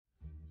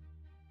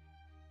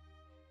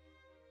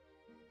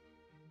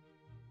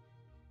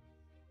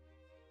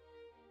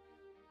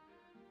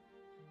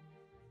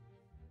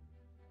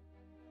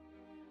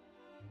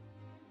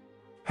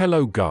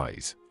Hello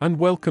guys, and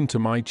welcome to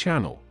my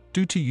channel.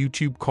 Due to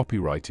YouTube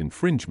copyright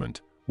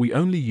infringement, we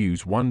only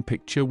use one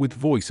picture with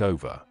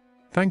voiceover.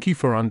 Thank you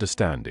for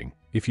understanding.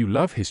 If you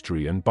love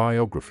history and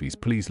biographies,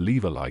 please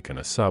leave a like and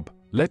a sub.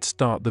 Let's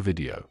start the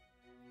video.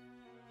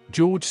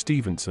 George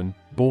Stephenson,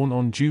 born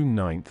on June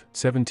 9,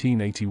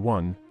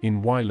 1781,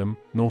 in Wylam,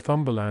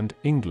 Northumberland,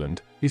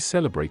 England, is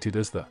celebrated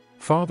as the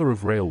father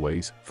of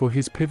railways for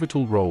his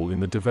pivotal role in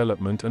the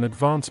development and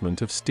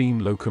advancement of steam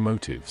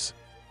locomotives.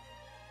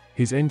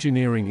 His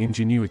engineering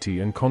ingenuity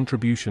and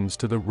contributions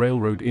to the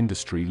railroad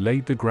industry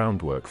laid the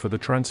groundwork for the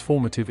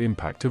transformative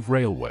impact of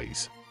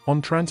railways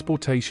on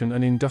transportation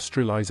and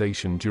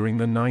industrialization during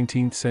the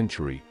 19th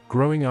century.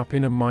 Growing up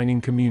in a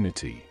mining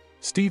community,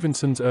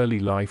 Stephenson's early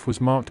life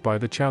was marked by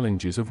the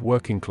challenges of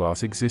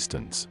working-class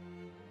existence.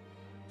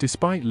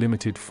 Despite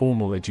limited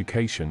formal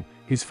education,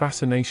 his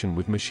fascination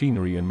with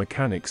machinery and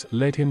mechanics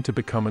led him to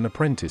become an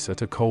apprentice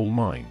at a coal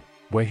mine,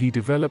 where he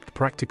developed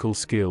practical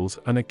skills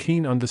and a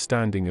keen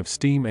understanding of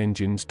steam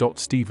engines.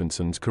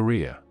 Stephenson's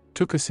career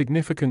took a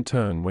significant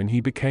turn when he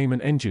became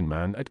an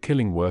engineman at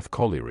Killingworth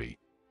Colliery.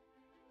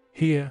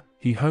 Here,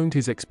 he honed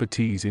his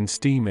expertise in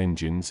steam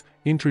engines,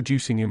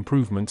 introducing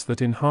improvements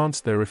that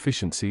enhanced their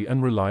efficiency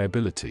and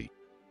reliability.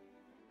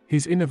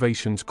 His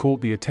innovations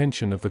caught the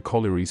attention of the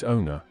colliery's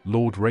owner,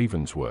 Lord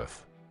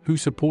Ravensworth, who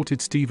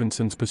supported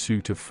Stephenson's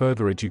pursuit of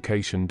further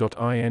education. In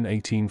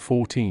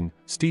 1814,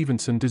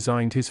 Stephenson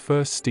designed his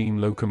first steam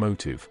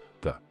locomotive,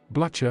 the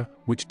Blücher,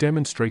 which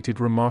demonstrated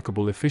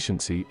remarkable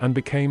efficiency and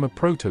became a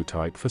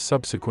prototype for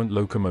subsequent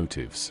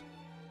locomotives.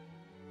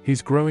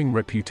 His growing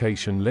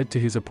reputation led to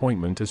his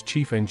appointment as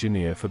chief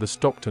engineer for the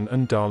Stockton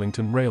and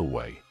Darlington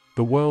Railway,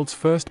 the world's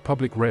first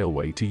public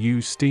railway to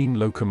use steam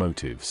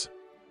locomotives.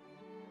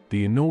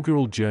 The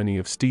inaugural journey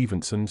of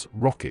Stephenson's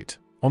rocket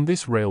on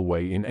this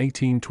railway in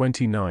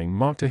 1829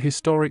 marked a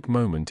historic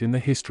moment in the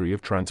history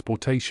of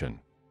transportation.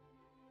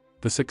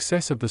 The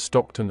success of the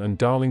Stockton and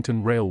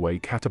Darlington Railway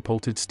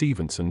catapulted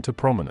Stephenson to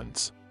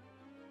prominence.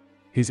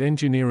 His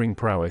engineering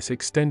prowess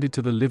extended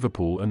to the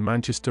Liverpool and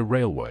Manchester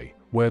Railway,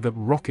 where the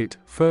rocket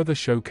further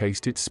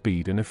showcased its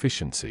speed and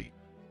efficiency.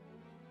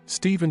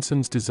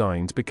 Stephenson's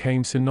designs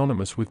became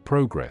synonymous with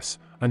progress,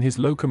 and his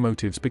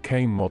locomotives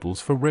became models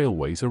for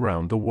railways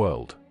around the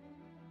world.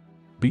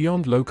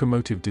 Beyond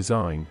locomotive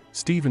design,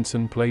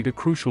 Stephenson played a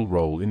crucial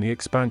role in the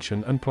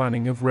expansion and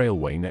planning of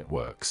railway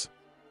networks.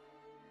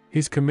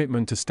 His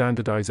commitment to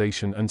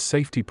standardization and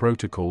safety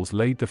protocols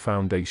laid the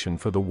foundation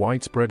for the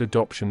widespread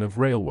adoption of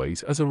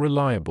railways as a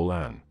reliable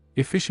and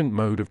efficient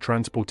mode of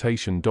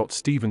transportation.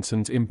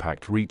 Stephenson's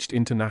impact reached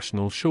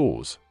international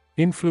shores,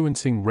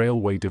 influencing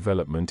railway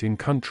development in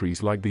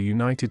countries like the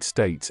United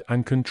States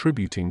and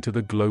contributing to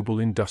the global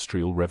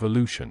industrial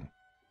revolution.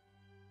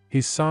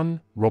 His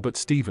son, Robert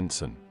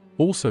Stephenson,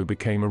 also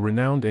became a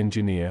renowned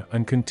engineer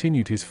and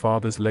continued his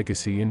father's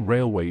legacy in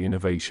railway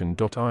innovation.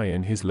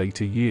 In his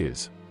later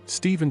years,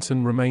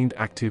 Stephenson remained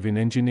active in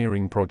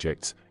engineering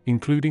projects,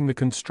 including the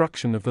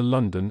construction of the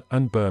London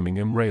and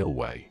Birmingham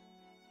Railway.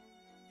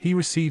 He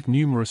received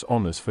numerous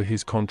honors for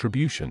his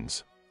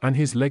contributions, and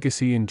his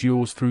legacy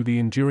endures through the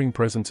enduring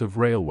presence of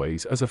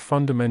railways as a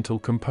fundamental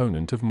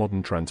component of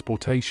modern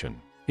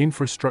transportation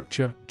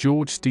infrastructure.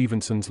 George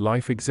Stephenson's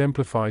life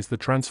exemplifies the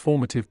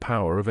transformative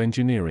power of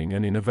engineering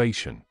and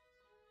innovation.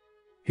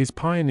 His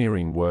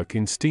pioneering work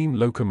in steam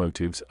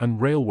locomotives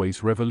and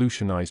railways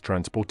revolutionized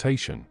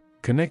transportation,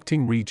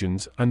 connecting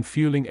regions and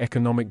fueling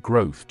economic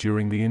growth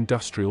during the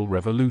Industrial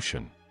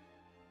Revolution.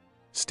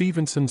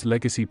 Stephenson's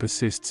legacy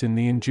persists in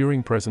the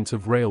enduring presence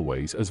of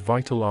railways as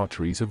vital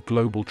arteries of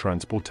global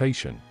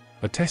transportation,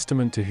 a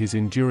testament to his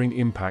enduring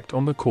impact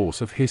on the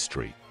course of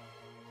history.